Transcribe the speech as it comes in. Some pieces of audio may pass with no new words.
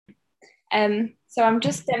So I'm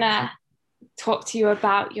just gonna talk to you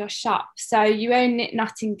about your shop. So you own Knit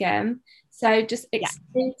Nottingham. So just Yeah.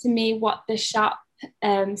 explain to me what the shop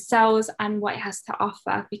sells and what it has to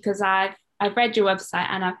offer, because I've read your website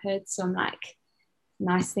and I've heard some like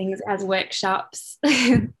nice things as workshops.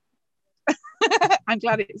 I'm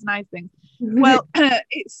glad it's nice things. Well,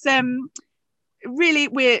 it's really,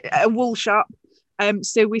 we're a wool shop.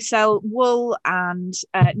 So we sell wool and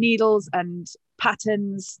needles and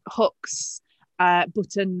patterns, hooks,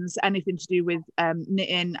 buttons, anything to do with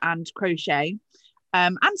knitting and crochet,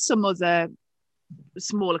 and some other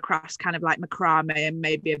smaller crafts, kind of like macrame and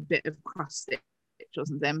maybe a bit of cross stitch or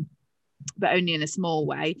something, but only in a small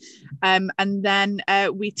way. And then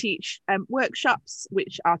we teach workshops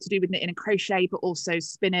which are to do with knitting and crochet, but also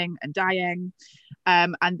spinning and dyeing.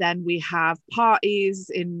 And then we have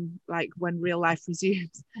parties in like when real life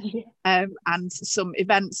resumes, and some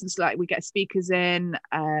events, and so like we get speakers in,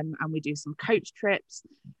 and we do some coach trips.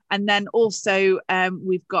 And then also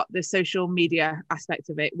we've got the social media aspect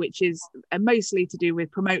of it, which is mostly to do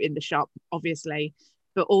with promoting the shop, obviously,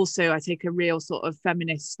 but also I take a real sort of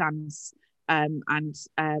feminist stance, and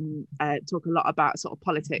talk a lot about sort of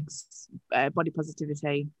politics, body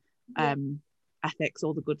positivity, ethics,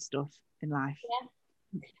 all the good stuff in life.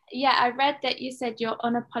 Yeah, I read that you said you're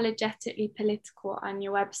unapologetically political on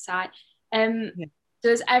your website.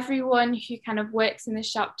 Does everyone who kind of works in the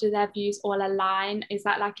shop, do their views all align? Is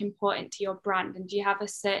that like important to your brand? And do you have a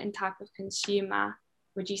certain type of consumer,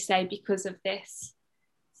 would you say, because of this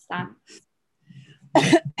stance?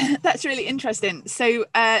 That's really interesting. So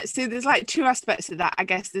there's like two aspects to that, I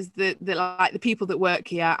guess. There's the like the people that work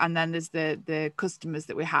here, and then there's the customers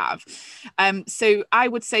that we have. So I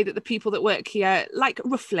would say that the people that work here like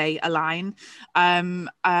roughly align.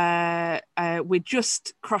 We're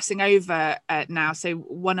just crossing over now. So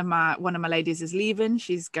one of my ladies is leaving.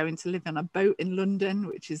 She's going to live on a boat in London,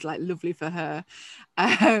 which is like lovely for her.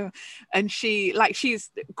 And she's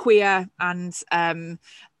queer and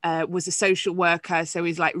was a social worker, so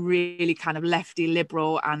he's like really kind of lefty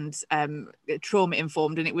liberal and trauma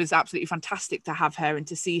informed, and it was absolutely fantastic to have her and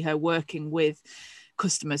to see her working with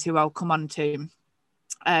customers who I'll come on to.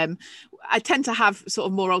 I tend to have sort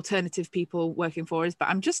of more alternative people working for us, but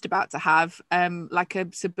I'm just about to have like a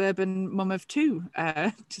suburban mum of two,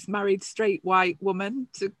 just married straight white woman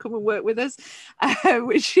to come and work with us,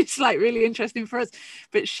 which is like really interesting for us.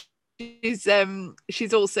 But she's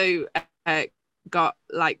also got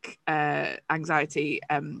like anxiety,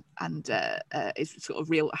 and is sort of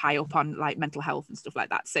real high up on like mental health and stuff like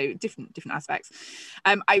that, so different aspects.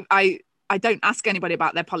 I don't ask anybody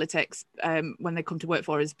about their politics when they come to work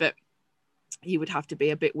for us, but you would have to be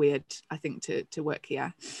a bit weird, I think, to work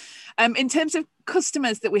here. In terms of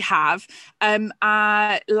customers that we have,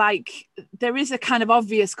 like there is a kind of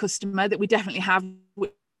obvious customer that we definitely have,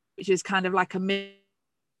 which is kind of like a middle-aged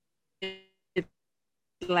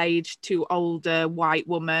to older white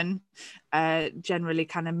woman, generally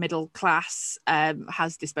kind of middle class,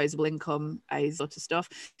 has disposable income, sort of stuff.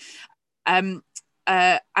 And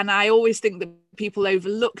I always think that people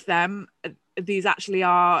overlook them. These actually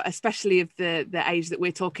are, especially of the age that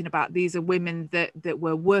we're talking about, these are women that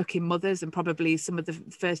were working mothers and probably some of the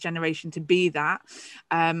first generation to be that,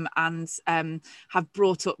 and have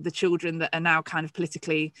brought up the children that are now kind of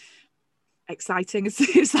politically exciting.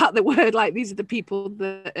 Is that the word? Like, these are the people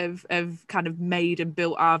that have kind of made and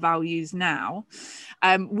built our values now.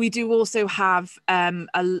 We do also have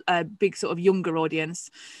a big sort of younger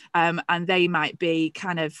audience, and they might be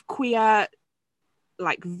kind of queer,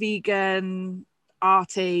 like vegan,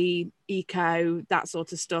 arty, eco, that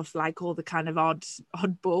sort of stuff, like all the kind of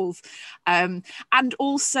oddballs, and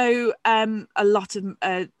also a lot of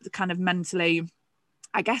kind of mentally,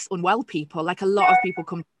 I guess, unwell people. Like a lot of people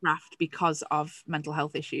come to craft because of mental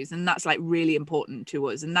health issues, and that's like really important to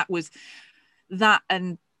us. And that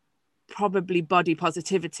and probably body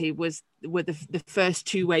positivity were the first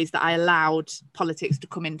two ways that I allowed politics to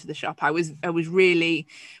come into the shop. I was really,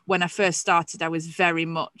 when I first started, I was very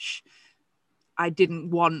much, I didn't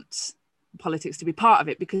want politics to be part of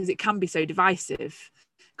it because it can be so divisive,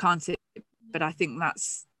 can't it? But I think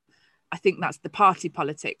that's the party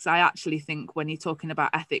politics. I actually think when you're talking about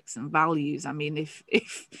ethics and values, I mean,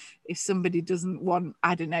 if somebody doesn't want,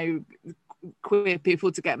 I don't know, queer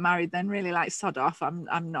people to get married, then really, like, sod off.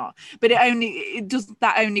 I'm not. But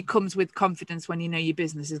that only comes with confidence when you know your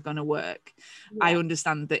business is going to work. Yeah. I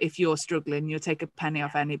understand that if you're struggling, you'll take a penny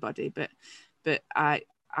off anybody, but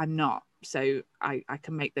I'm not. So I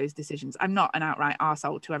can make those decisions. I'm not an outright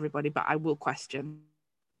arsehole to everybody, but I will question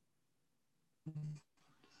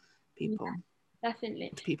people. Yeah,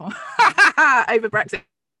 definitely. People over Brexit.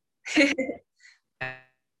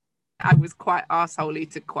 I was quite arseholey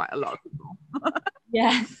to quite a lot of people.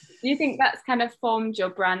 Yeah. Do you think that's kind of formed your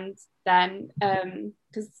brand then?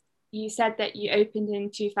 Because you said that you opened in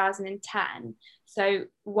 2010. So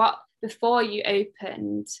before you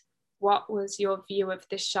opened, what was your view of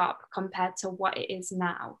the shop compared to what it is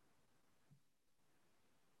now?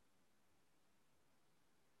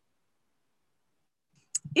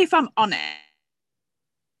 If I'm honest,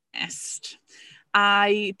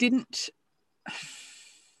 I didn't.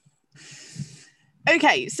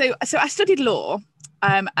 Okay, so I studied law,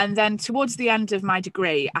 and then towards the end of my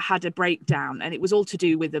degree, I had a breakdown, and it was all to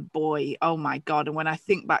do with a boy. Oh my God! And when I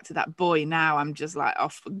think back to that boy now, I'm just like, oh,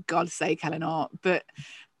 for God's sake, Eleanor. But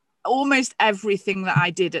almost everything that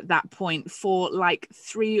I did at that point for like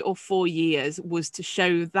 3 or 4 years was to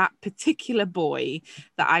show that particular boy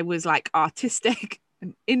that I was like artistic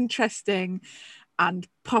and interesting and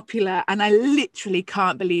popular. And I literally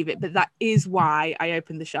can't believe it, but that is why I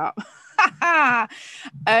opened the shop.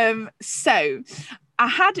 So I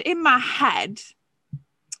had in my head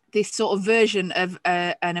this sort of version of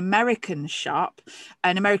an American shop,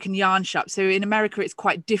 an American yarn shop. So in America, it's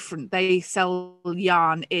quite different. They sell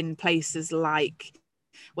yarn in places like,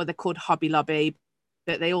 well, they're called Hobby Lobby,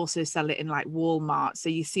 but they also sell it in like Walmart. So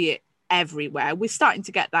you see it everywhere. We're starting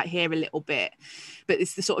to get that here a little bit, but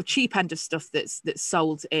it's the sort of cheap end of stuff that's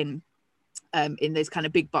sold in those kind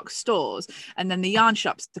of big box stores. And then the yarn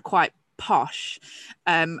shops are quite posh,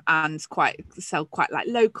 and sell quite like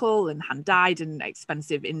local and hand dyed and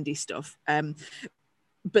expensive indie stuff.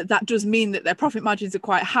 But that does mean that their profit margins are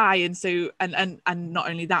quite high, and so and not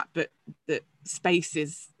only that, but the space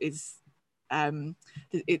is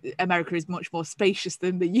America is much more spacious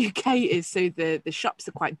than the UK is. So the shops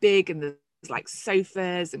are quite big, and there's like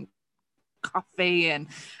sofas and coffee, and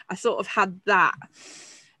I sort of had that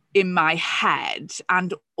in my head,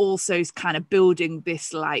 and also kind of building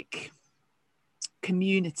this like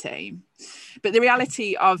community. But the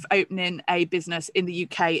reality of opening a business in the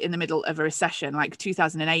UK in the middle of a recession, like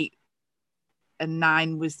 2008 and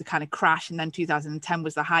 9 was the kind of crash, and then 2010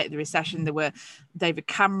 was the height of the recession. There were David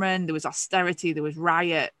Cameron, there was austerity, there was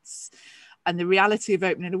riots, and the reality of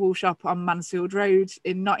opening a wool shop on Mansfield Road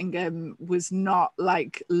in Nottingham was not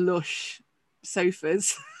like lush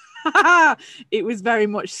sofas. It was very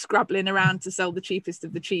much scrabbling around to sell the cheapest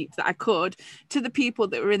of the cheap that I could to the people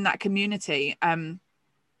that were in that community. And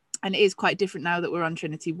it is quite different now that we're on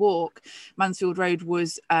Trinity Walk. Mansfield Road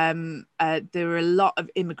was, there were a lot of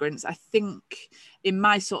immigrants. I think in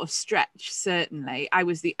my sort of stretch, certainly, I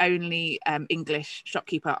was the only English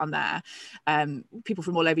shopkeeper on there. People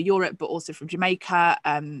from all over Europe, but also from Jamaica.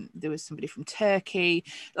 There was somebody from Turkey,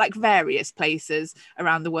 like various places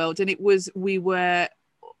around the world. And we were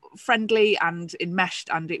friendly and enmeshed,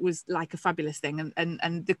 and it was like a fabulous thing.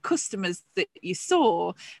 And the customers that you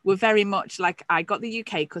saw were very much like, I got the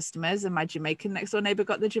UK customers and my Jamaican next door neighbor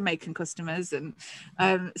got the Jamaican customers, and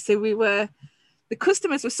so the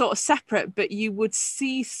customers were sort of separate, but you would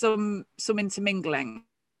see some intermingling,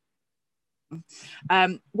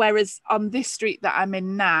 whereas on this street that I'm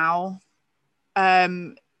in now, I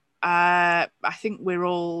think we're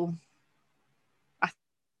all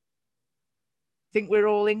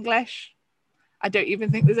English. I don't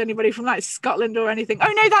even think there's anybody from like Scotland or anything.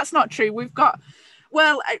 Oh no, that's not true. We've got,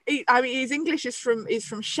 well, I mean, his English is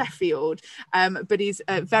from Sheffield, but he's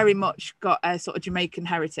very much got a sort of Jamaican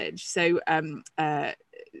heritage. So and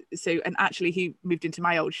actually he moved into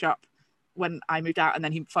my old shop when I moved out, and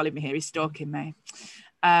then he followed me here. He's stalking me.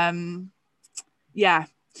 Yeah.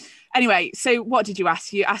 Anyway, so what did you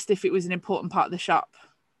ask? You asked if it was an important part of the shop,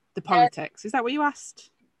 the politics. Is that what you asked?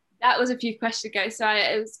 That was a few questions ago. So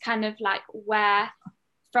it was kind of like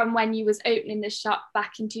from when you was opening the shop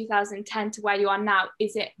back in 2010 to where you are now,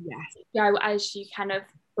 is it go as you kind of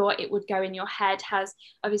thought it would go in your head?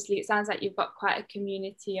 Obviously it sounds like you've got quite a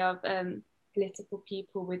community of political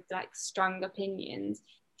people with like strong opinions.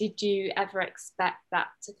 Did you ever expect that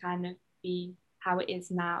to kind of be how it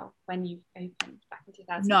is now when you opened back in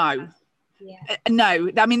 2010? No. Yeah.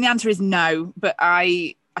 No, I mean the answer is no, but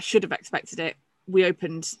I should have expected it. We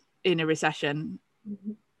opened in a recession,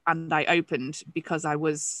 mm-hmm. and I opened because I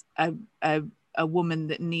was a woman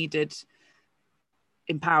that needed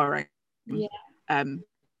empowering. Yeah.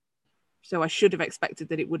 So I should have expected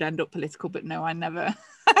that it would end up political, but no, I never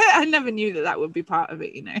I never knew that would be part of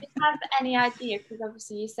it, you know. Do you have any idea, because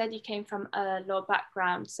obviously you said you came from a law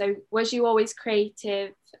background, so was you always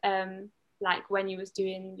creative like when you was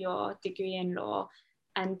doing your degree in law?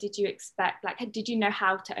 And did you expect, like, did you know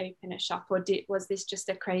how to open a shop, or was this just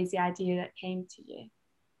a crazy idea that came to you?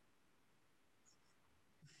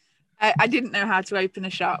 I didn't know how to open a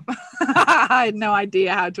shop. I had no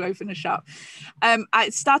idea how to open a shop. I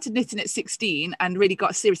started knitting at 16 and really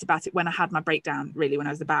got serious about it when I had my breakdown, really, when I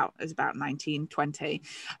was about 19, 20.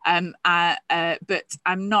 But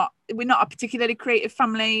we're not a particularly creative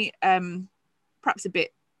family. Perhaps a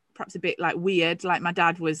bit like weird. Like my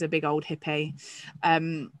dad was a big old hippie,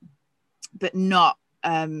 but not,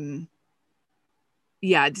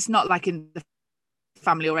 it's not like in the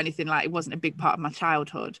family or anything. Like it wasn't a big part of my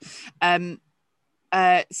childhood. But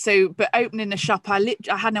opening a shop, I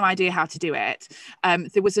had no idea how to do it.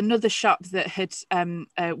 There was another shop that had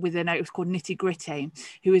it was called Nitty Gritty,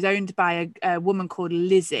 who was owned by a woman called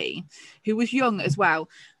Lizzie, who was young as well.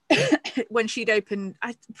 When she'd opened,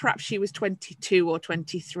 perhaps she was 22 or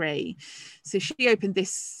 23. So she opened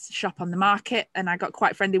this shop on the market, and I got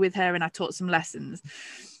quite friendly with her and I taught some lessons.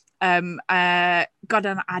 And I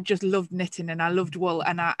just loved knitting and I loved wool,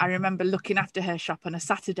 and I remember looking after her shop on a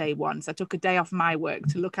Saturday once. I took a day off my work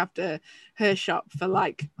to look after her shop for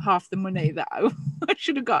like half the money that I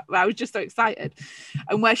should have got. I was just so excited.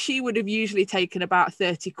 And where she would have usually taken about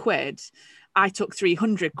 30 quid, I took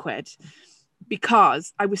 300 quid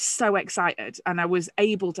because I was so excited and I was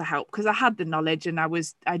able to help because I had the knowledge, and I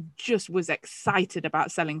just was excited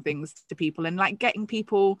about selling things to people and like getting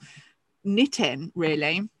people knitting,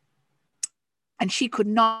 really. And she could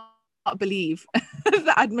not believe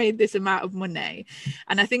that I'd made this amount of money.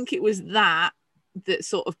 And I think it was that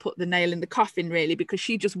sort of put the nail in the coffin, really, because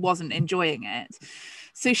she just wasn't enjoying it.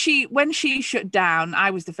 So when she shut down, I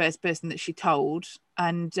was the first person that she told.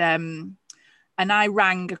 And I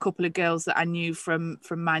rang a couple of girls that I knew from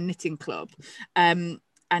my knitting club, and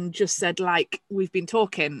just said, like, we've been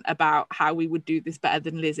talking about how we would do this better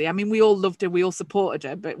than Lizzie. I mean, we all loved her, we all supported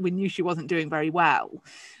her, but we knew she wasn't doing very well.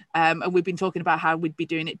 And we've been talking about how we'd be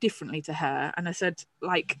doing it differently to her. And I said,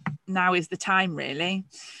 like, now is the time, really.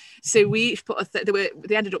 So we each put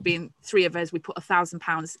they ended up being three of us. We put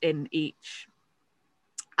 £1,000 in each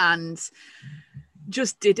and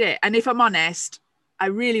just did it. And if I'm honest, I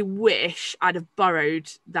really wish I'd have borrowed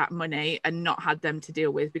that money and not had them to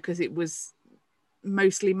deal with, because it was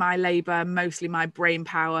mostly my labor, mostly my brain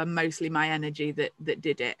power, mostly my energy that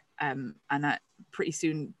did it. And I pretty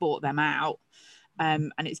soon bought them out.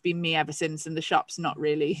 And it's been me ever since. And the shop's not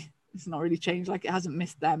really changed. Like, it hasn't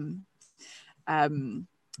missed them.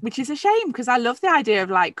 Which is a shame, because I love the idea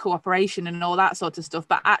of like cooperation and all that sort of stuff.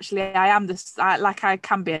 But actually I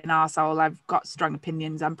can be an arsehole. I've got strong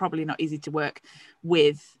opinions. I'm probably not easy to work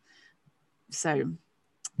with. So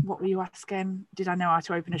what were you asking? Did I know how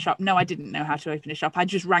to open a shop? No, I didn't know how to open a shop. I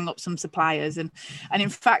just rang up some suppliers, and in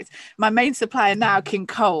fact, my main supplier now, King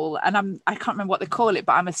Cole, and I can't remember what they call it,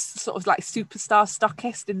 but I'm a sort of like superstar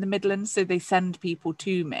stockist in the Midlands, so they send people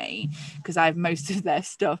to me because I have most of their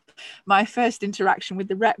stuff. My first interaction with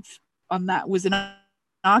the rep on that was an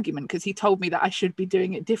argument, because he told me that I should be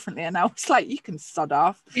doing it differently, and I was like, you can sod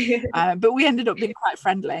off. But we ended up being quite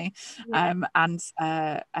friendly. And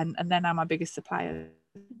then I'm my biggest supplier.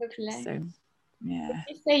 Lovely. So yeah.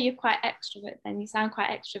 You say you're quite extrovert, then you sound quite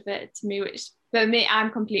extroverted to me, which for me,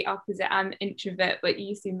 I'm complete opposite. I'm introvert, but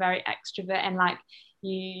you seem very extrovert, and like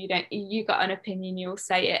you got an opinion, you'll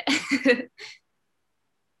say it.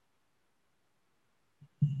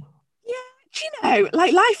 Yeah, do you know,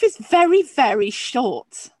 like, life is very, very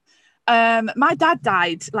short. My dad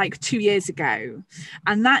died like 2 years ago,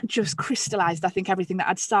 and that just crystallized, I think, everything that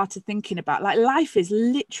I'd started thinking about. Like, life is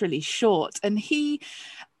literally short, and he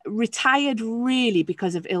retired really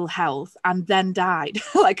because of ill health and then died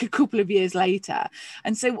like a couple of years later.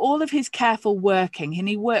 And so all of his careful working, and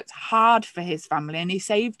he worked hard for his family, and he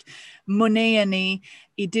saved money, and he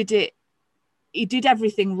did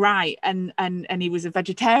everything right, and he was a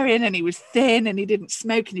vegetarian, and he was thin, and he didn't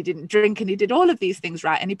smoke, and he didn't drink, and he did all of these things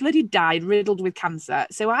right, and he bloody died riddled with cancer.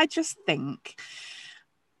 So I just think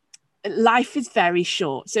life is very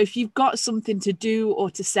short. So if you've got something to do or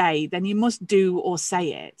to say, then you must do or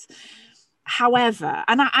say it. However,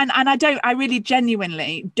 I really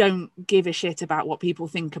genuinely don't give a shit about what people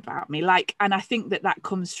think about me. Like, and I think that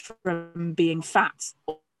comes from being fat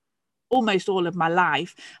almost all of my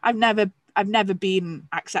life. I've never been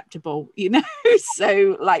acceptable, you know.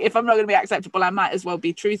 So like, if I'm not going to be acceptable, I might as well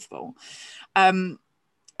be truthful.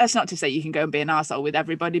 That's not to say you can go and be an arsehole with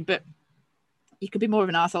everybody, but you could be more of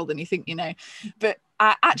an arsehole than you think, you know. But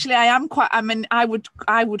I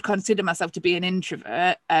would consider myself to be an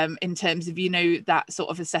introvert, in terms of, you know, that sort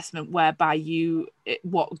of assessment whereby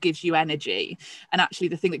what gives you energy. And actually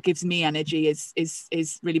the thing that gives me energy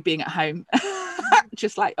is really being at home,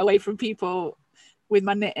 just like away from people, with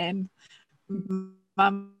my knitting,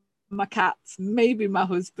 my cats, maybe my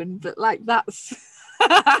husband, but like that's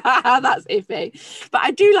That's iffy. But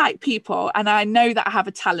I do like people, and I know that I have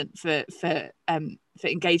a talent for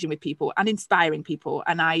engaging with people and inspiring people,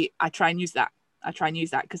 and I try and use that. I try and use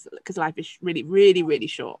that because life is really, really, really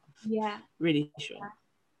short. Yeah. Really short.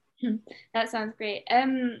 That sounds great.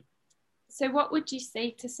 So what would you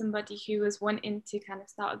say to somebody who was wanting to kind of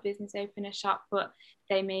start a business, open a shop, but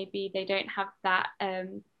they don't have that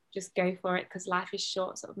just go for it because life is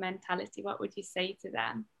short sort of mentality? What would you say to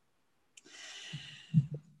them?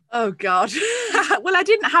 Oh God. Well, I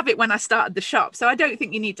didn't have it when I started the shop, so I don't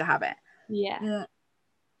think you need to have it. Yeah.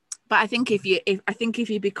 But I think if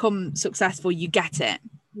you become successful, you get it.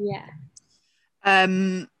 Yeah.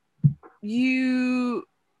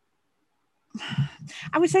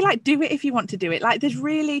 I would say, like, do it if you want to do it. Like, you've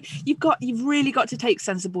really got to take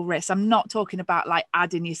sensible risks. I'm not talking about like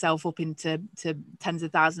adding yourself up into tens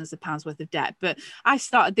of thousands of pounds worth of debt, but I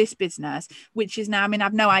started this business, which is now, I mean,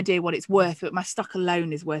 I've no idea what it's worth, but my stock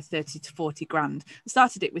alone is worth 30 to 40 grand. I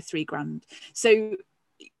started it with 3 grand. So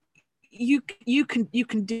you can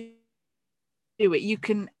do it. You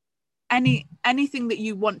can, anything that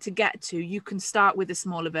you want to get to, you can start with a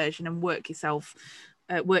smaller version and work yourself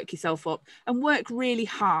up and work really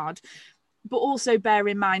hard, but also bear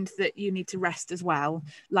in mind that you need to rest as well.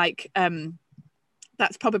 Like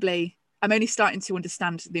that's probably, I'm only starting to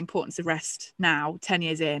understand the importance of rest now, 10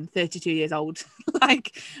 years in, 32 years old.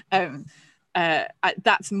 Like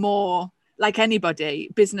that's more like anybody,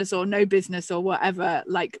 business or no business or whatever,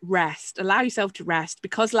 like rest, allow yourself to rest,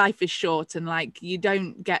 because life is short, and like you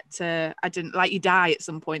don't get to, you die at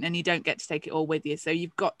some point and you don't get to take it all with you. So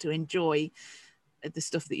you've got to enjoy the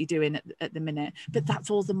stuff that you're doing at the minute. But that's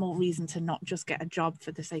all the more reason to not just get a job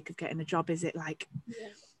for the sake of getting a job, is it? Like,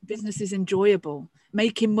 business is enjoyable,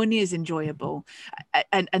 making money is enjoyable,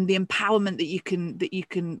 and the empowerment that you can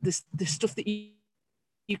the stuff that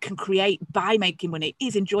you can create by making money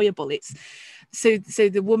is enjoyable. It's so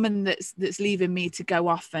the woman that's leaving me to go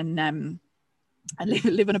off and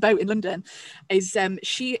live on a boat in London is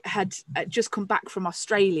she had just come back from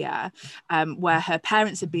Australia, where her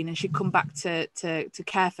parents had been, and she'd come back to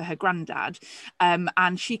care for her granddad,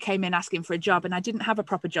 and she came in asking for a job, and I didn't have a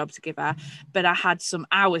proper job to give her, but I had some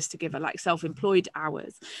hours to give her, like self-employed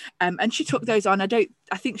hours, and she took those on. I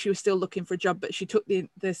think she was still looking for a job, but she took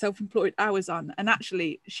the self-employed hours on, and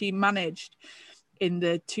actually she managed in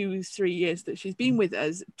the 2-3 years that she's been with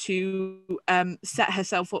us to set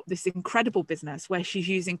herself up this incredible business where she's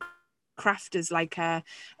using craft as like a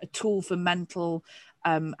tool for mental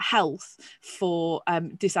health for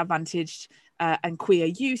disadvantaged and queer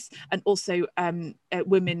youth, and also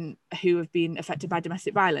women who have been affected by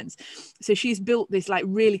domestic violence. So she's built this like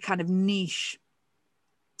really kind of niche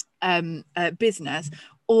business,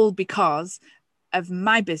 all because of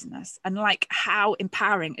my business. And like, how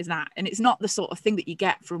empowering is that? And it's not the sort of thing that you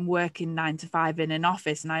get from working 9 to 5 in an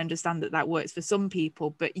office, and I understand that works for some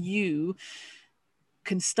people, but you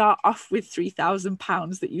can start off with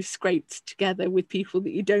 £3,000 that you've scraped together with people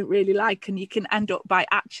that you don't really like, and you can end up by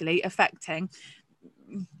actually affecting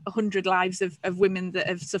 100 lives of women that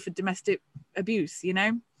have suffered domestic abuse, you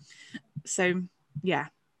know? So yeah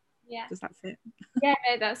does that fit? Yeah,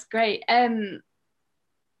 no, that's great.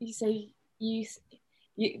 You say you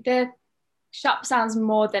the shop sounds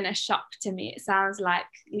more than a shop to me. It sounds like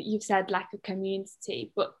you've said like a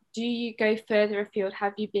community, but do you go further afield?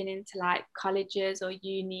 Have you been into like colleges or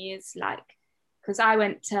unis? Like, because I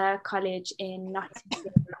went to college in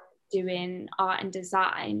Nottingham doing art and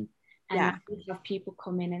design, and we have people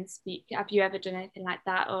come in and speak. Have you ever done anything like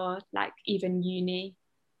that, or like even uni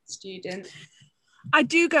students? I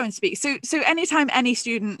do go and speak. So anytime any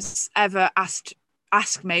students ever ask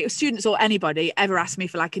me, students or anybody ever ask me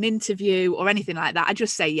for like an interview or anything like that, I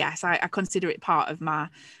just say yes. I consider it part of my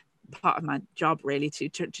job, really, to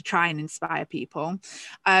try and inspire people.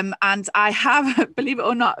 And I have, believe it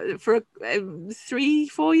or not, for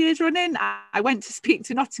 3-4 years running, I went to speak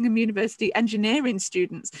to Nottingham University engineering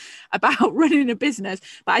students about running a business,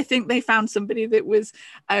 but I think they found somebody that was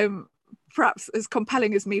perhaps as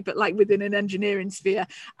compelling as me, but like within an engineering sphere,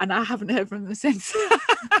 and I haven't heard from them since.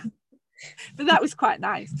 But that was quite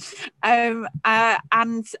nice. I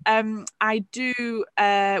do,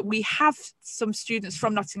 we have some students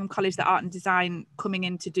from Nottingham College, that art and design, coming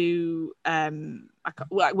in to do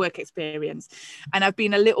like work experience, and I've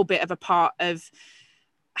been a little bit of a part of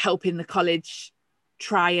helping the college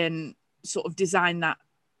try and sort of design that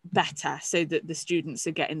better so that the students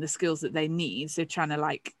are getting the skills that they need, so trying to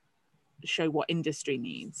like show what industry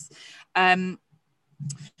needs.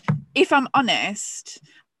 If I'm honest,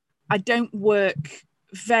 I don't work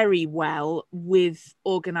very well with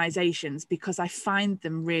organizations because I find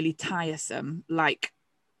them really tiresome. Like,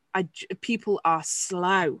 people are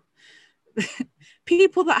slow.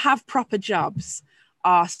 People that have proper jobs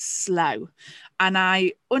are slow, and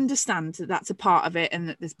I understand that that's a part of it and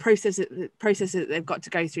that there's process that they've got to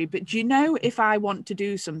go through. But do you know, if I want to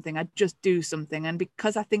do something, I just do something. And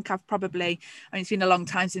because I think I've probably, I mean, it's been a long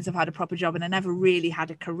time since I've had a proper job and I never really had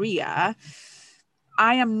a career,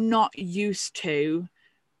 I am not used to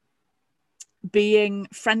being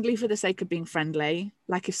friendly for the sake of being friendly.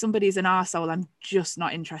 Like, if somebody's an arsehole, I'm just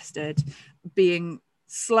not interested. Being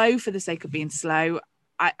slow for the sake of being slow,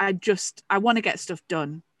 I want to get stuff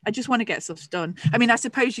done. I just want to get stuff done. I mean, I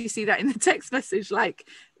suppose you see that in the text message, like,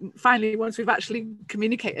 finally, once we've actually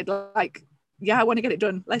communicated, like, yeah, I want to get it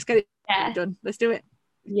done. Let's get it done. Let's do it.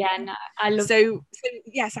 Yeah, no, I love so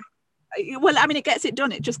yes. Well, I mean, it gets it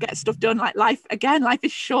done. It just gets stuff done. Like, life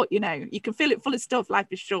is short, you know. You can fill it full of stuff. Life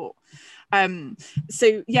is short.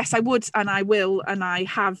 So yes, I would, and I will, and I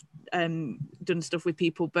have done stuff with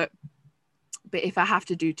people, but if I have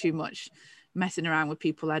to do too much messing around with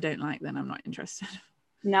people I don't like, then I'm not interested.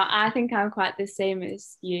 No, I think I'm quite the same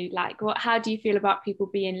as you. Like, how do you feel about people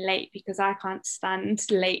being late? Because I can't stand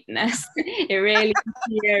lateness. It really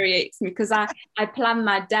infuriates me, because I plan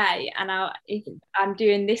my day, and if I'm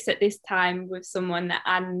doing this at this time with someone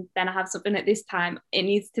and then I have something at this time, it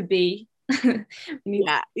needs to be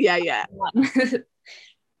yeah.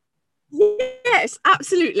 Yes,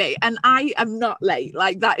 absolutely. And I am not late.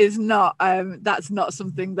 Like, that is not that's not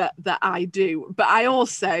something that I do. But I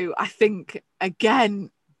think,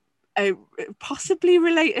 again, possibly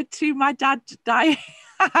related to my dad dying.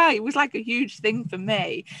 It was like a huge thing for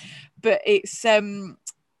me, but it's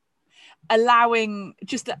allowing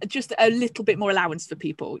just a little bit more allowance for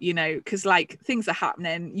people, you know, because, like, things are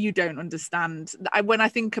happening you don't understand. When I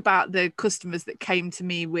think about the customers that came to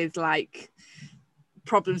me with, like,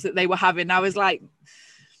 problems that they were having, I was like,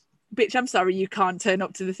 bitch, I'm sorry you can't turn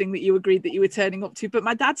up to the thing that you agreed that you were turning up to, but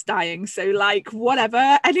my dad's dying, so, like,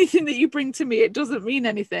 whatever, anything that you bring to me, it doesn't mean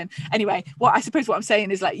anything. Anyway, what I'm saying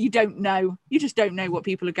is, like, you just don't know what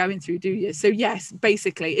people are going through, do you? So yes,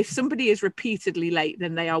 basically, if somebody is repeatedly late,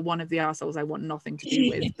 then they are one of the arseholes I want nothing to do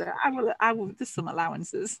with. But I will there's some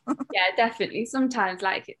allowances. Yeah, definitely. Sometimes,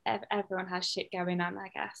 like, everyone has shit going on, I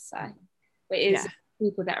guess, so, but it is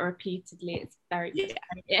people that are repeatedly, it's very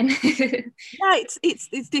frustrating. Yeah,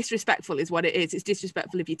 it's disrespectful is what it is. It's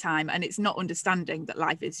disrespectful of your time, and it's not understanding that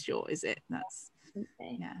life is short, is it? That's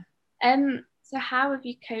So how have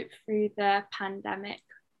you coped through the pandemic,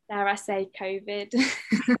 dare I say COVID?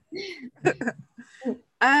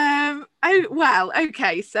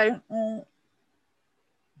 Okay, so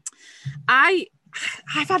I've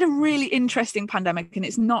had a really interesting pandemic, and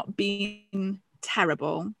it's not been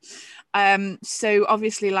terrible. So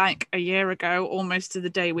obviously, like, a year ago, almost to the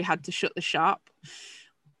day, we had to shut the shop.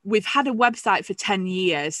 We've had a website for 10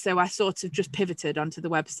 years, so I sort of just pivoted onto the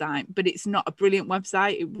website, but it's not a brilliant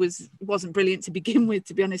website. It wasn't brilliant to begin with,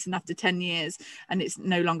 to be honest, and after 10 years, and it's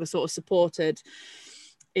no longer sort of supported.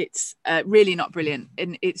 It's really not brilliant,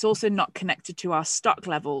 and it's also not connected to our stock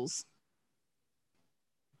levels,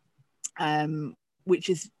 which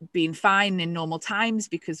has been fine in normal times,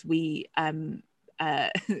 because we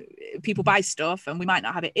people buy stuff and we might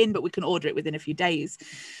not have it in, but we can order it within a few days.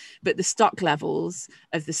 But the stock levels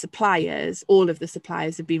of the suppliers, all of the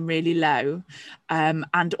suppliers, have been really low.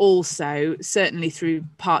 And also, certainly through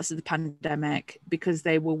parts of the pandemic, because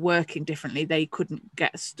they were working differently, they couldn't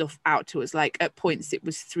get stuff out to us. Like, at points it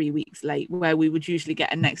was 3 weeks late, where we would usually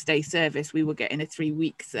get a next day service, we were getting a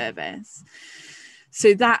 3-week service.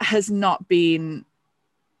 So that has not been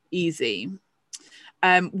easy.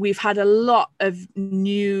 We've had a lot of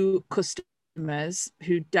new customers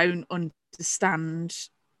who don't understand,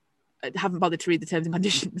 haven't bothered to read the terms and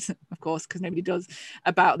conditions, of course, because nobody does,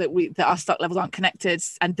 about that our stock levels aren't connected.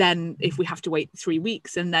 And then if we have to wait 3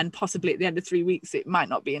 weeks, and then possibly at the end of 3 weeks it might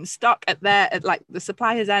not be in stock at like the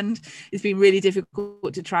supplier's end, it's been really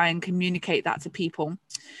difficult to try and communicate that to people.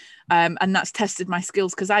 And that's tested my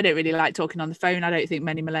skills, because I don't really like talking on the phone. I don't think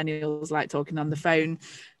many millennials like talking on the phone.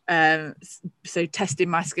 So testing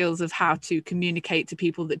my skills of how to communicate to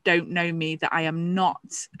people that don't know me that I am not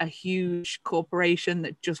a huge corporation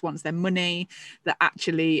that just wants their money, that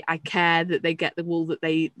actually I care that they get the wool that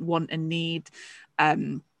they want and need.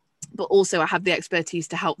 But also I have the expertise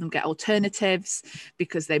to help them get alternatives,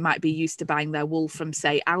 because they might be used to buying their wool from,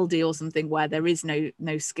 say, Aldi or something, where there is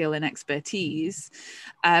no skill and expertise.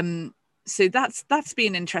 So that's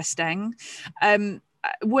been interesting.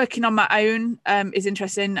 Working on my own is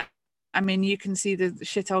interesting. I mean, you can see the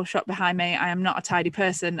shithole shop behind me. I am not a tidy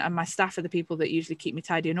person, and my staff are the people that usually keep me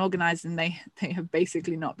tidy and organised, and they have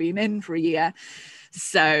basically not been in for a year.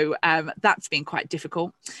 So that's been quite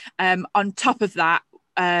difficult. On top of that,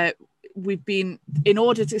 we've been, in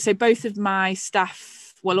order to, so both of my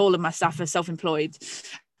staff, well, all of my staff are self-employed.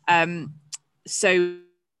 So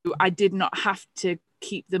I did not have to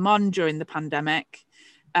keep them on during the pandemic.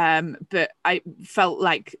 But I felt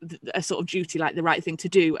like a sort of duty, like the right thing to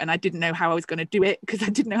do, and I didn't know how I was going to do it, because I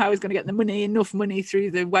didn't know how I was going to get enough money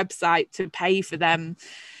through the website to pay for them.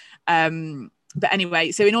 But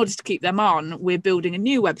anyway, so in order to keep them on, we're building a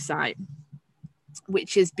new website,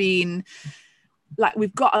 which has been like,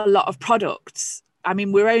 we've got a lot of products. I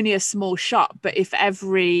mean, we're only a small shop, but if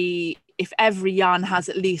every yarn has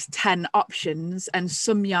at least 10 options, and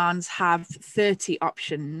some yarns have 30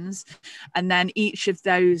 options, and then each of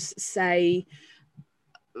those, say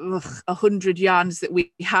 100 yarns that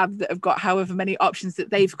we have that have got however many options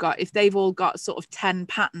that they've got, if they've all got sort of 10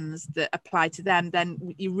 patterns that apply to them,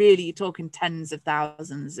 then you're talking tens of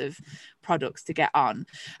thousands of products to get on,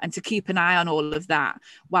 and to keep an eye on all of that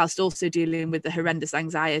whilst also dealing with the horrendous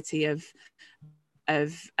anxiety of a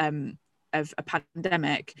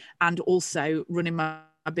pandemic, and also running my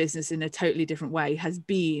business in a totally different way, has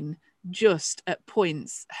been just at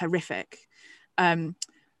points horrific.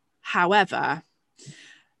 However,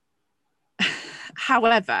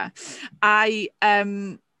 I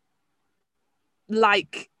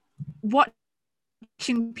like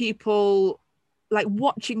watching people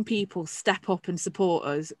step up and support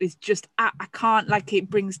us is just, I can't, like, it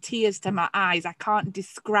brings tears to my eyes. I can't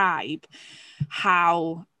describe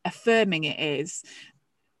how affirming it is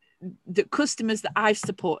that customers that I've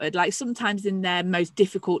supported, like sometimes in their most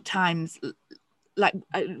difficult times, like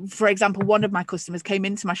for example, one of my customers came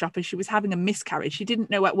into my shop and she was having a miscarriage. She didn't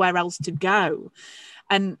know where else to go,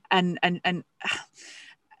 and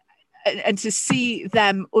to see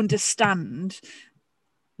them understand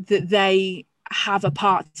that they have a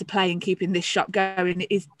part to play in keeping this shop going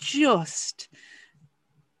is just,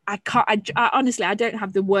 I honestly, I don't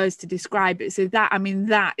have the words to describe it. So that, I mean,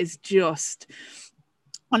 that is just,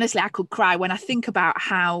 honestly, I could cry when I think about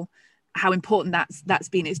how important that's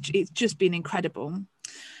been. It's just been incredible.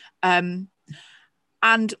 And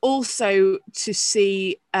also to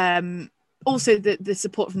see also the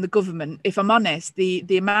support from the government. If I'm honest,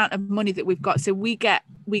 the amount of money that we've got, so we get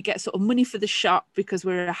sort of money for the shop because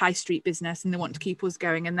we're a high street business and they want to keep us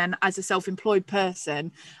going, and then as a self-employed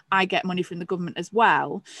person I get money from the government as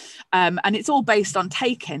well, and it's all based on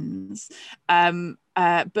take-ins, but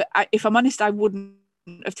if I'm honest, I wouldn't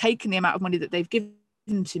have taken the amount of money that they've given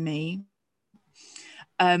to me.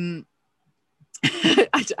 I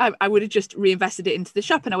would have just reinvested it into the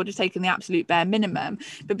shop, and I would have taken the absolute bare minimum.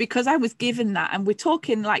 But because I was given that, and we're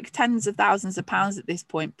talking like tens of thousands of pounds at this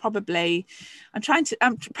point, probably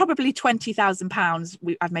probably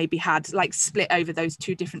 £20,000 I've maybe had, like, split over those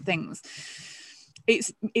two different things.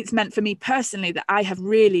 It's meant for me personally that I have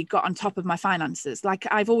really got on top of my finances. Like,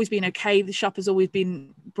 I've always been okay. The shop has always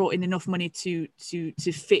been brought in enough money to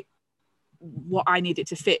fit what I need it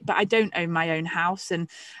to fit, but I don't own my own house, and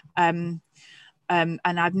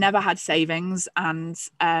I've never had savings, and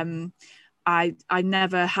I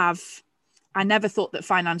never thought that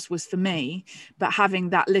finance was for me. But having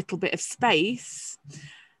that little bit of space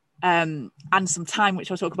and some time,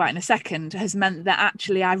 which I'll talk about in a second, has meant that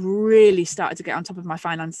actually I've really started to get on top of my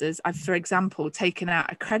finances. I've, for example, taken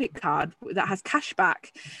out a credit card that has cash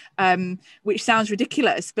back, which sounds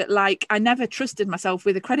ridiculous, but like, I never trusted myself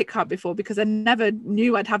with a credit card before because I never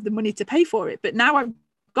knew I'd have the money to pay for it. But now I've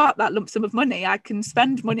got that lump sum of money, I can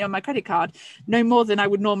spend money on my credit card, no more than I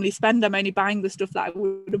would normally spend. I'm only buying the stuff that I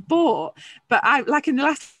would have bought. But I, like, in the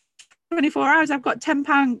last 24 hours, I've got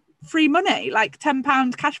 £10 free money, like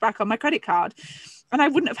 £10 cash back on my credit card. And I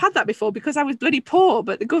wouldn't have had that before because I was bloody poor,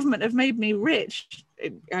 but the government have made me rich.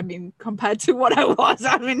 I mean, compared to what I was,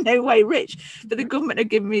 I'm in no way rich, but the government have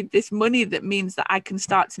given me this money that means that I can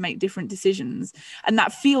start to make different decisions. And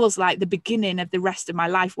that feels like the beginning of the rest of my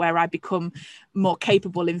life, where I become more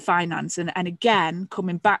capable in finance. And again,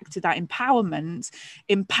 coming back to that empowerment,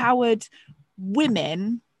 empowered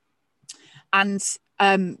women and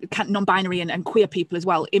non-binary and queer people as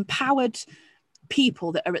well, empowered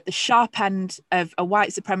people that are at the sharp end of a white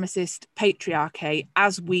supremacist patriarchy,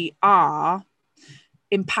 as we are,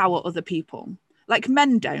 empower other people. Like,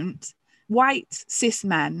 men don't. White cis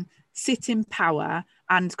men sit in power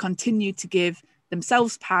and continue to give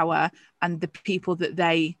themselves power and the people that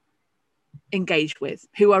they engaged with,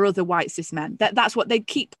 who are other white cis men. That's what they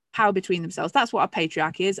keep power between themselves. That's what our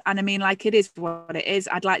patriarchy is. And I mean, like, it is what it is.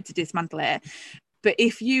 I'd like to dismantle it, But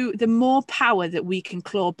the more power that we can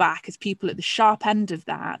claw back as people at the sharp end of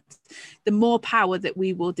that, the more power that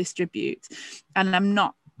we will distribute. And I'm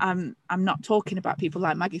not talking about people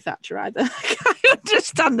like Maggie Thatcher either. I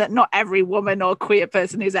understand that not every woman or queer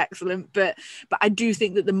person is excellent, but I do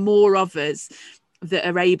think that the more of us that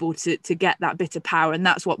are able to get that bit of power, and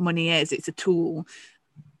that's what money is, it's a tool,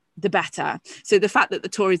 the better. So the fact that the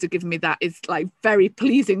Tories have given me that is like very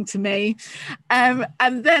pleasing to me. And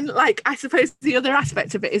then like, I suppose the other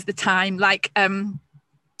aspect of it is the time. Like,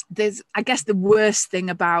 there's, I guess the worst thing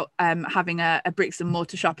about having a bricks and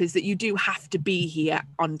mortar shop is that you do have to be here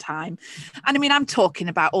on time. And I mean, I'm talking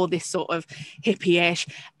about all this sort of hippie-ish,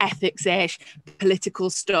 ethics-ish,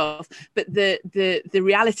 political stuff, but the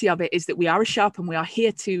reality of it is that we are a shop and we are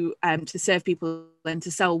here to serve people and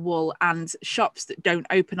to sell wool, and shops that don't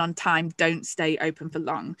open on time don't stay open for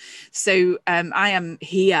long. So I am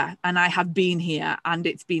here, and I have been here, and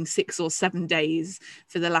it's been 6 or 7 days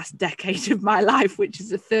for the last decade of my life, which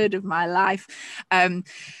is a third of my life.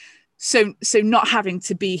 So not having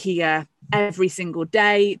to be here every single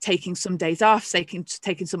day, taking some days off,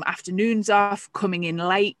 taking some afternoons off, coming in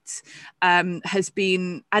late, has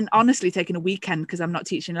been, and honestly taking a weekend because I'm not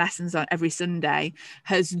teaching lessons on every Sunday,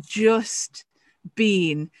 has just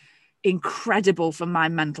been incredible for my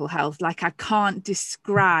mental health. Like, I can't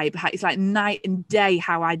describe how it's like night and day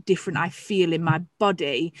how different I feel in my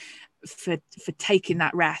body for taking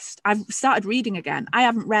that rest. I've started reading again. I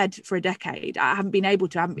haven't read for a decade. I haven't been able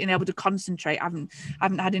to concentrate. I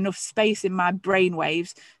haven't had enough space in my brain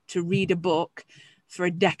waves to read a book for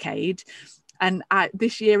a decade. And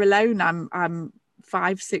this year alone, I'm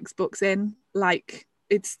 5-6 books in. Like,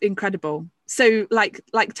 it's incredible. So like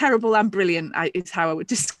terrible and brilliant is how I would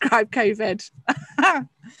describe COVID.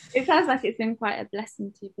 It sounds like it's been quite a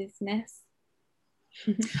blessing to business.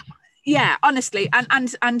 Yeah, honestly,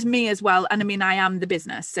 and me as well. And I mean, I am the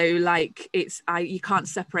business, so like you can't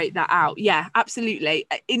separate that out. Yeah, absolutely,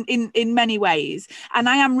 in many ways. And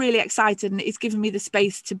I am really excited, and it's given me the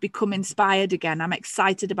space to become inspired again. I'm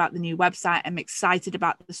excited about the new website. I'm excited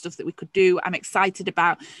about the stuff that we could do. I'm excited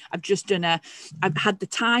about, I've had the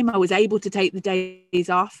time. I was able to take the days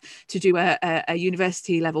off to do a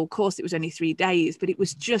university level course. It was only 3 days, but it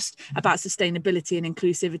was just about sustainability and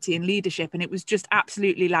inclusivity and leadership. And it was just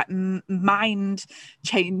absolutely like mind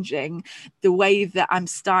changing the way that I'm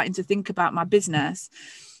starting to think about my business.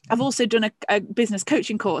 I've also done a business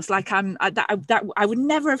coaching course. Like that I would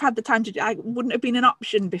never have had the time to do. I wouldn't have been an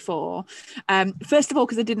option before. First of all,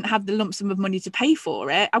 because I didn't have the lump sum of money to pay for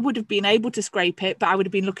it. I would have been able to scrape it, but I would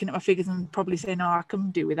have been looking at my figures and probably saying, "Oh, I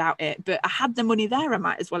can do without it." But I had the money there. I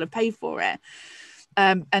might as well have paid for it,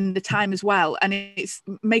 and the time as well. And it's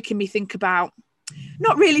making me think about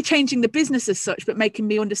not really changing the business as such, but making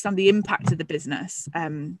me understand the impact of the business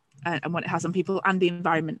and what it has on people and the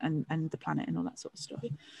environment and the planet and all that sort of stuff.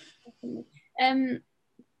 Do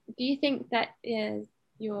you think that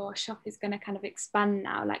your shop is going to kind of expand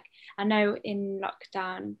now? Like, I know in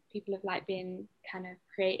lockdown people have like been kind of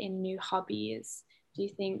creating new hobbies. Do you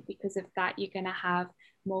think because of that you're going to have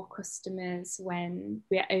more customers when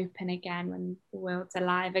we're open again, when the world's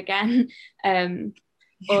alive again?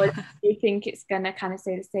 Or do you think it's going to kind of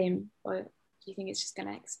stay the same, or do you think it's just going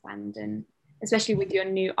to expand? And especially with your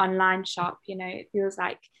new online shop, you know, it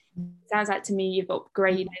sounds like to me you've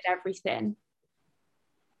upgraded everything.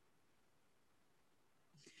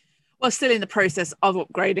 Well, still in the process of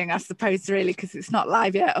upgrading, I suppose, really, because it's not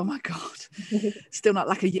live yet. Oh my God, still not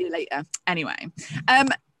like a year later. Anyway,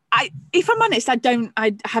 if I'm honest, I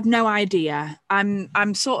have no idea. I'm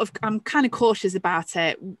kind of cautious about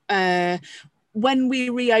it. When we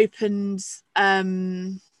reopened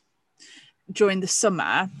during the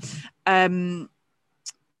summer,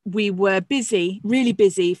 we were really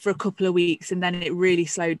busy for a couple of weeks, and then it really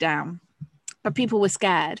slowed down. But people were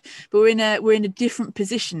scared. But we're in a different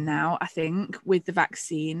position now, I think, with the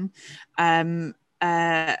vaccine, and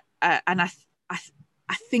I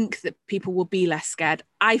think that people will be less scared.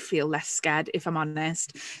 I feel less scared, if I'm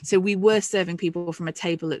honest. So we were serving people from a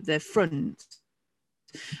table at the front.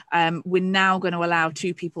 We're now going to allow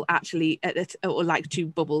 2 people actually or like 2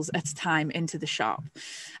 bubbles at a time into the shop.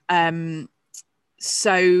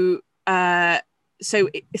 So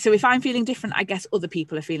if I'm feeling different, I guess other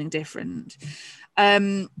people are feeling different.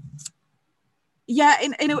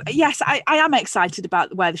 Yes, I am excited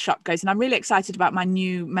about where the shop goes, and I'm really excited about my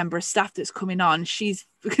new member of staff that's coming on. She's,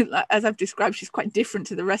 as I've described, she's quite different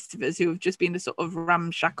to the rest of us who have just been a sort of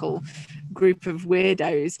ramshackle group of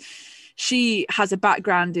weirdos. She has a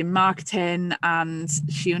background in marketing, and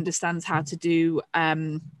she understands how to do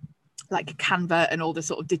like Canva and all the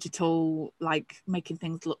sort of digital, like making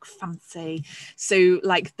things look fancy. So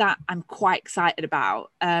like that I'm quite excited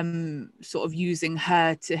about, sort of using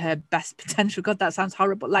her to her best potential. God, that sounds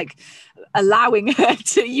horrible. Like allowing her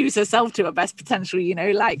to use herself to her best potential, you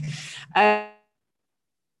know, like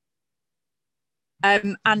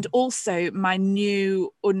and also my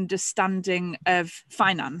new understanding of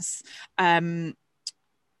finance.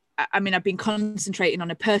 I mean, I've been concentrating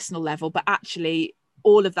on a personal level, but actually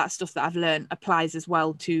all of that stuff that I've learned applies as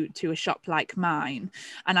well to a shop like mine.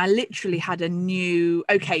 And I literally had a new,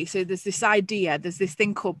 okay, so there's this idea, there's this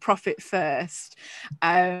thing called profit first.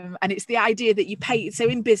 And it's the idea that you pay, so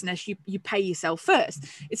in business, you pay yourself first.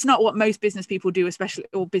 It's not what most business people do, especially,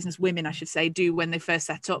 or business women, I should say, do when they first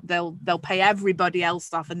set up. They'll pay everybody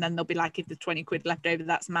else off, and then they'll be like, if there's 20 quid left over,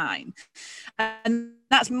 that's mine. And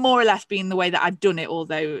that's more or less been the way that I've done it,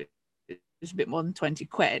 although it's a bit more than 20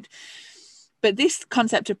 quid. But this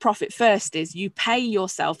concept of profit first is you pay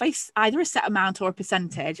yourself either a set amount or a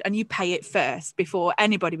percentage, and you pay it first before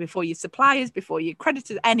anybody, before your suppliers, before your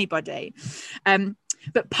creditors, anybody.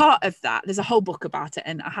 But part of that, there's a whole book about it,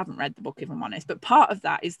 and I haven't read the book if I'm honest, but part of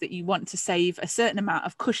that is that you want to save a certain amount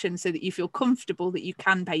of cushion so that you feel comfortable that you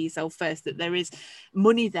can pay yourself first, that there is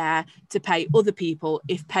money there to pay other people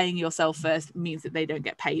if paying yourself first means that they don't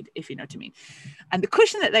get paid, if you know what I mean. And the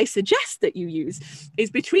cushion that they suggest that you use is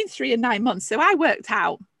between 3 and 9 months. So I worked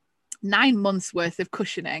out 9 months worth of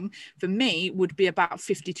cushioning for me would be about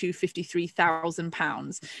 53,000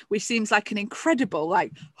 pounds, which seems like an incredible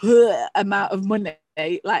like amount of money.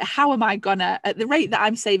 Like, how am I gonna, at the rate that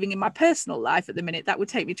I'm saving in my personal life at the minute, that would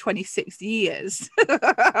take me 26 years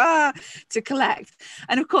to collect.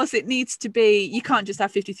 And of course it needs to be, you can't just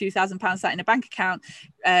have 52,000 pounds sat in a bank account.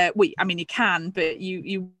 I mean, you can, but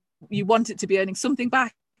you want it to be earning something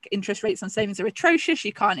back. Interest rates on savings are atrocious.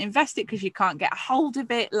 You can't invest it because you can't get a hold of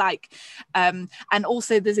it. Like, and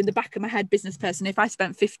also there's in the back of my head, business person, if I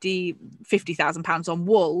spent 50,000 pounds on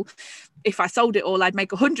wool, if I sold it all, I'd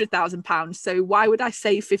make 100,000 pounds. So why would I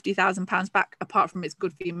save 50,000 pounds back apart from it's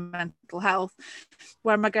good for your mental health?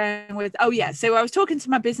 Where am I going with? Oh yeah. So I was talking to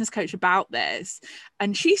my business coach about this,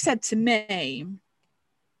 and she said to me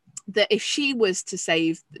that if she was to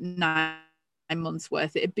save 9 months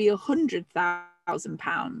worth, it'd be 100,000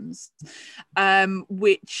 pounds,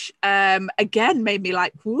 which again made me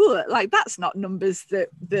like, that's not numbers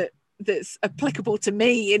that's applicable to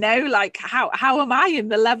me, you know, like how am I in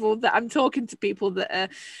the level that I'm talking to people that are.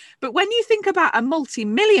 But when you think about a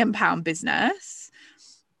multi-million pound business,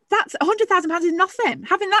 that's 100,000 pounds is nothing.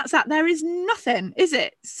 Having that sat there is nothing, is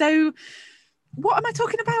it? So what am I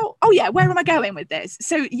talking about? Oh yeah, where am I going with this?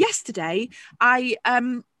 So yesterday I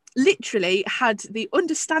literally had the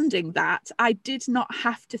understanding that I do not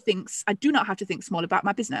have to think small about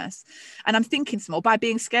my business. And I'm thinking small by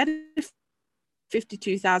being scared of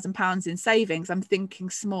 52,000 pounds in savings. I'm thinking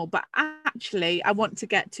small, but actually I want to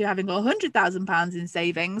get to having 100,000 pounds in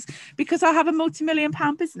savings because I have a multi-million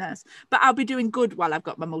pound business. But I'll be doing good while I've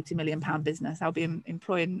got my multi-million pound business. I'll be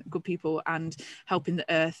employing good people and helping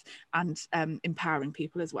the earth and empowering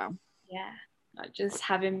people as well. Yeah, not just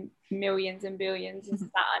having millions and billions and sat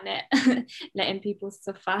on it, letting people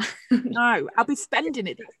suffer. No, I'll be spending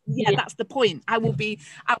it. Yeah, that's the point. I will be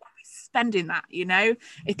spending that, you know.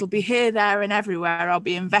 It'll be here, there and everywhere. I'll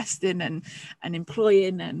be investing and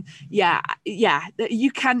employing, and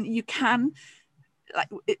you can like,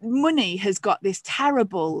 money has got this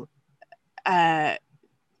terrible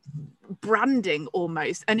branding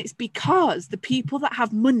almost, and it's because the people that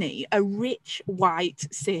have money are rich white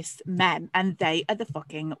cis men, and they are the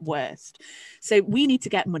fucking worst. So we need to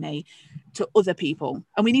get money to other people,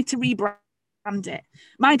 and we need to rebrand it.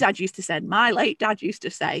 My late dad used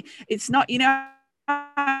to say, it's not, you know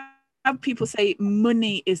how people say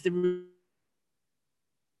money is the root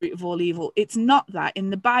of all evil. It's not that. In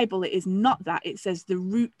the Bible it is not that. It says the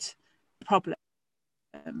root problem.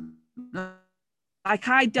 Like,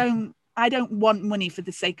 I don't want money for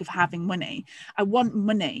the sake of having money. I want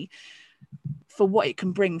money for what it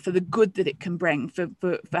can bring, for the good that it can bring, for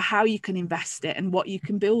how you can invest it and what you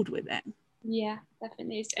can build with it. Yeah,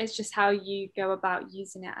 definitely. It's just how you go about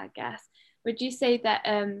using it, I guess. Would you say that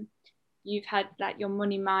you've had, like, your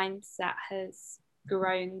money mindset has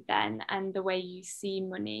grown then, and the way you see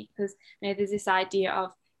money? Because, you know, there's this idea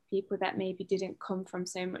of people that maybe didn't come from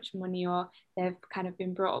so much money, or they've kind of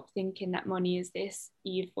been brought up thinking that money is this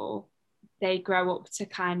evil. They grow up to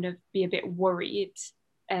kind of be a bit worried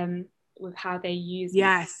with how they use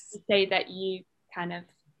yes it. You say that you kind of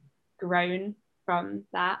grown from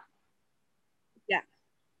that.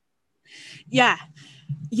 Yeah.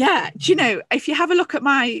 Yeah, do you know, if you have a look at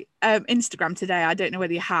my Instagram today, I don't know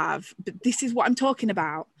whether you have, but this is what I'm talking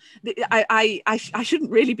about. I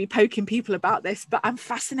shouldn't really be poking people about this, but I'm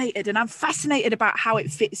fascinated, and I'm fascinated about how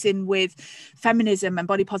it fits in with feminism and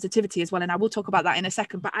body positivity as well. And I will talk about that in a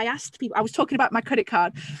second. But I asked people, I was talking about my credit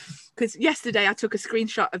card, because yesterday I took a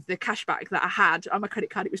screenshot of the cashback that I had on my credit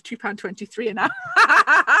card. It was £2.23 an hour.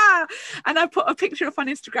 And I put a picture up on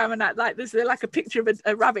Instagram, and there's like a picture of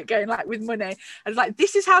a rabbit going like with money. I was like,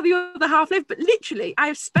 this is how the other half live. But literally, I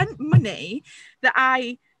have spent money that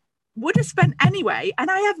I would have spent anyway, and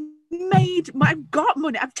I've got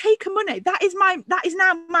money. I've taken money. That is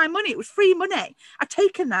now my money. It was free money. I've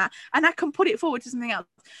taken that, and I can put it forward to something else.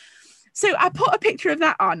 So I put a picture of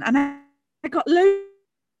that on, and I got loads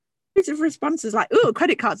of responses like, "Oh,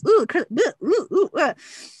 credit cards,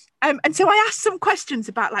 and so I asked some questions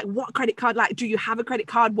about like what credit card, like, do you have a credit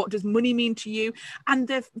card? What does money mean to you? And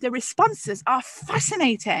the responses are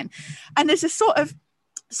fascinating. And there's a sort of,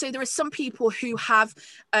 so there are some people who have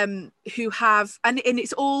and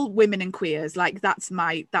it's all women and queers, like that's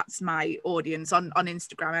my audience on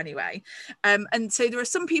Instagram anyway, and so there are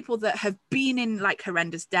some people that have been in like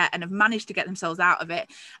horrendous debt and have managed to get themselves out of it,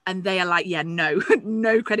 and they are like, yeah, no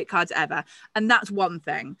no credit cards ever. And that's one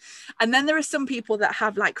thing. And then there are some people that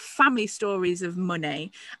have like family stories of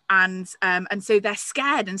money, and so they're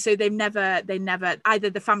scared, and so they never either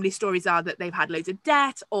the family stories are that they've had loads of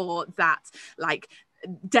debt, or that like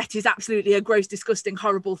debt is absolutely a gross, disgusting,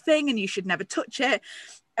 horrible thing and you should never touch it.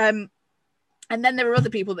 And then there are other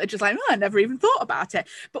people that are just like, oh, I never even thought about it.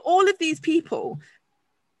 But all of these people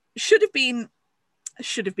could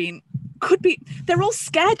be, they're all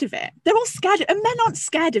scared of it. They're all scared, and men aren't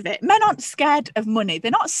scared of it. Men aren't scared of money. They're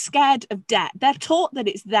not scared of debt. They're taught that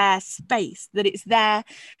it's their space, that it's their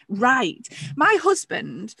right. My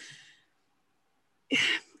husband,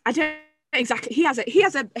 I don't exactly, he has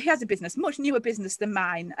a business, much newer business than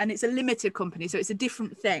mine, and it's a limited company, so it's a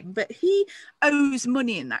different thing, but he owes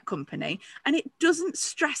money in that company and it doesn't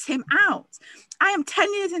stress him out. I am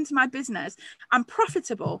 10 years into my business. I'm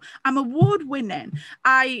profitable. I'm award winning.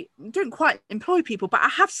 I don't quite employ people, but I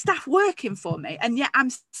have staff working for me, and yet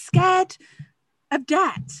I'm scared of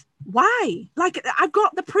debt. Why? Like, I've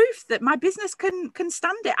got the proof that my business can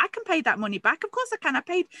stand it. I can pay that money back. Of course I can. I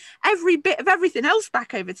paid every bit of everything else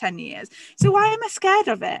back over 10 years. So why am I scared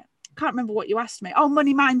of it? Can't remember what you asked me. Oh,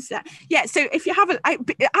 money mindset. Yeah. So if you have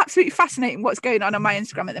absolutely fascinating what's going on my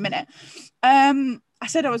Instagram at the minute. I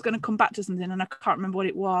said I was going to come back to something and I can't remember what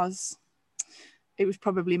it was. It was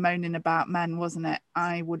probably moaning about men, wasn't it?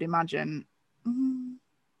 I would imagine.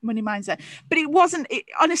 Money mindset. But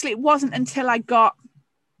honestly, it wasn't until I got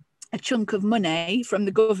a chunk of money from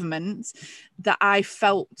the government that I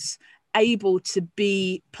felt able to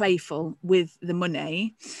be playful with the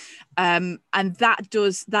money. And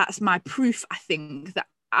that's my proof, I think, that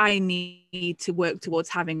I need to work towards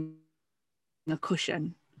having a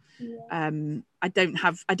cushion. Yeah. I don't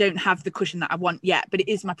have the cushion that I want yet, but it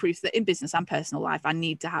is my proof that in business and personal life I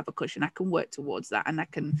need to have a cushion. I can work towards that, and I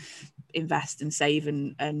can invest and save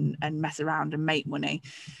and mess around and make money.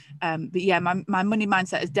 But yeah, my money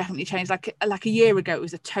mindset has definitely changed. Like a year ago, it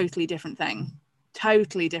was a totally different thing.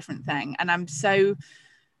 And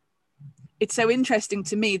it's so interesting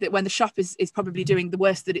to me that when the shop is probably doing the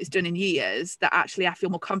worst that it's done in years, that actually I feel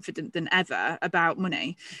more confident than ever about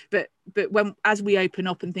money. But as we open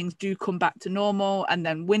up and things do come back to normal, and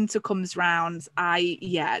then winter comes round,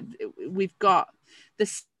 we've got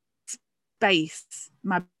the space.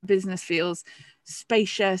 My business feels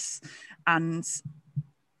spacious and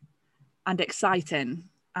exciting.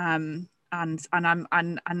 And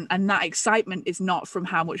that excitement is not from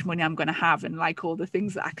how much money I'm going to have and like all the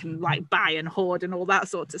things that I can like buy and hoard and all that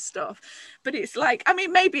sort of stuff, but it's like, I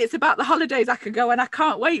mean, maybe it's about the holidays I could go and I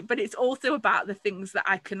can't wait, but it's also about the things that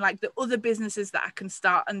I can, like the other businesses that I can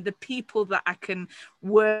start and the people that I can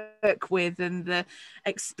work with and the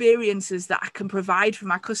experiences that I can provide for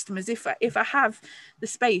my customers if I have the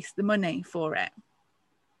space, the money for it.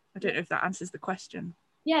 I don't know if that answers the question.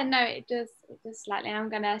 Yeah, no, it does slightly. I'm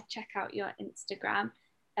gonna check out your Instagram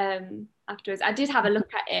afterwards. I did have a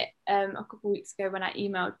look at it a couple of weeks ago when I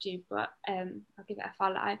emailed you, but I'll give it a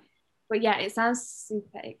follow. But yeah, it sounds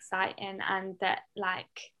super exciting, and that,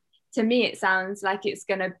 like, to me it sounds like it's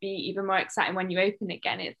gonna be even more exciting when you open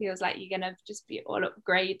again. It feels like you're gonna just be all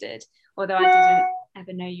upgraded, although I didn't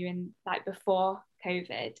ever know you in like before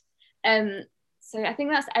COVID. So I think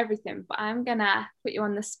that's everything, but I'm gonna put you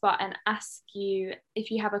on the spot and ask you if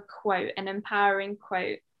you have a quote, an empowering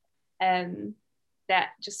quote that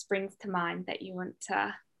just springs to mind that you want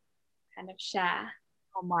to kind of share.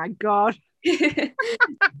 Oh my God.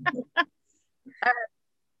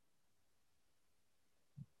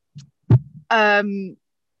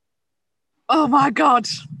 Oh my God.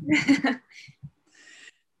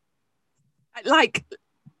 Like,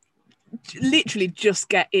 literally just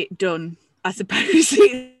get it done, I suppose.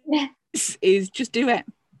 Is just do it.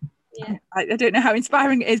 Yeah. I don't know how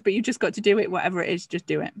inspiring it is, but you just got to do it. Whatever it is, just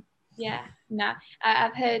do it. Yeah. No,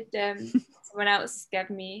 I've heard someone else gave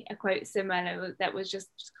me a quote similar that was just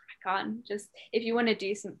crack on. Just if you want to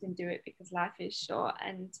do something, do it, because life is short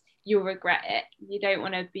and you'll regret it. You don't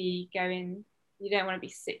want to be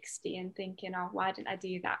 60 and thinking, oh, why didn't I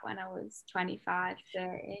do that when I was 25,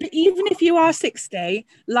 30? But even if you are 60,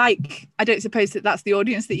 like, I don't suppose that that's the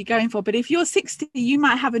audience that you're going for, but if you're 60, you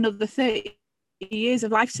might have another 30 years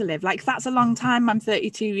of life to live. Like, that's a long time. I'm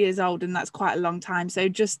 32 years old, and that's quite a long time. So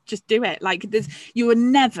just do it. Like, you're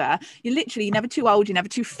literally never too old, you're never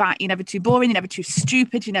too fat, you're never too boring, you're never too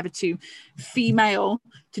stupid, you're never too female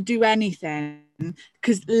to do anything,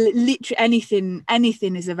 because literally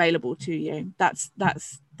anything is available to you. That's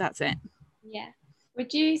it. Yeah.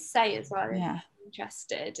 Would you say as well, if Yeah. you're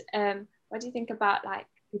interested, what do you think about, like,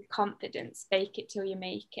 with confidence, fake it till you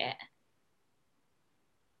make it?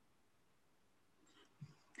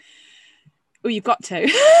 Oh, you've got to.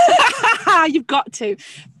 You've got to.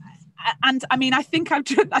 And I mean, I think I've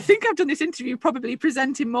done this interview probably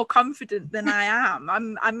presenting more confident than I am.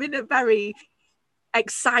 I'm in a very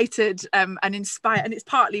excited and inspired, and it's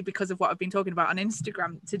partly because of what I've been talking about on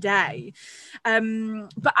Instagram today.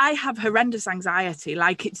 But I have horrendous anxiety.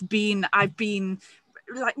 Like, I've been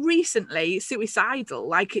like recently suicidal.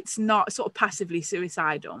 Like, it's not sort of passively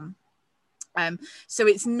suicidal. So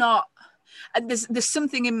it's not. And there's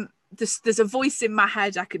something in there's a voice in my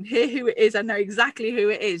head. I can hear who it is. I know exactly who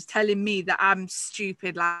it is telling me that I'm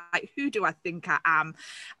stupid. Like, who do I think I am?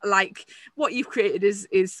 Like, what you've created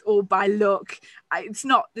is all by luck. It's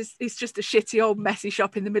not this. It's just a shitty old messy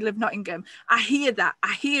shop in the middle of Nottingham. I hear that.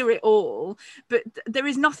 I hear it all. But there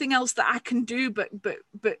is nothing else that I can do but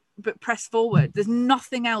press forward. There's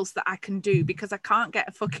nothing else that I can do, because I can't get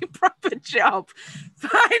a fucking proper job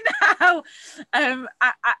by now.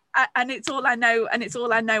 And it's all I know, and it's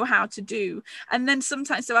all I know how to do. And then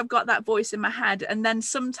sometimes, so I've got that voice in my head, and then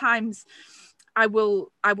sometimes I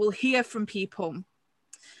will hear from people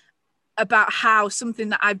about how something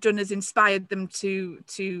that I've done has inspired them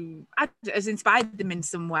has inspired them in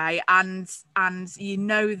some way, and you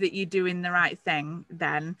know that you're doing the right thing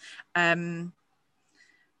then.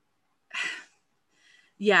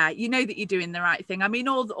 Yeah, you know that you're doing the right thing. I mean,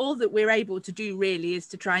 all that we're able to do really is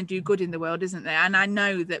to try and do good in the world, isn't there? And I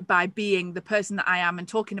know that by being the person that I am and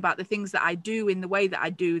talking about the things that I do in the way that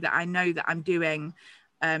I do, that I know that I'm doing,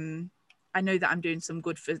 I know that I'm doing some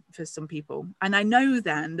good for some people. And I know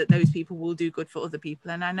then that those people will do good for other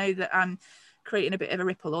people. And I know that I'm creating a bit of a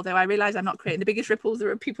ripple, although I realise I'm not creating the biggest ripples.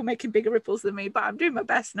 There are people making bigger ripples than me, but I'm doing my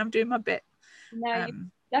best and I'm doing my bit. No,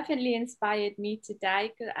 you definitely inspired me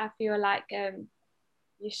today, because I feel like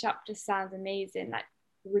your shop just sounds amazing, like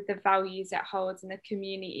with the values it holds and the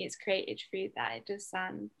community it's created through that. It just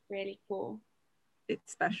sounds really cool.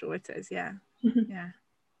 It's special, it is. Yeah. Yeah.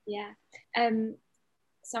 Yeah.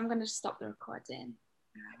 So I'm going to stop the recording.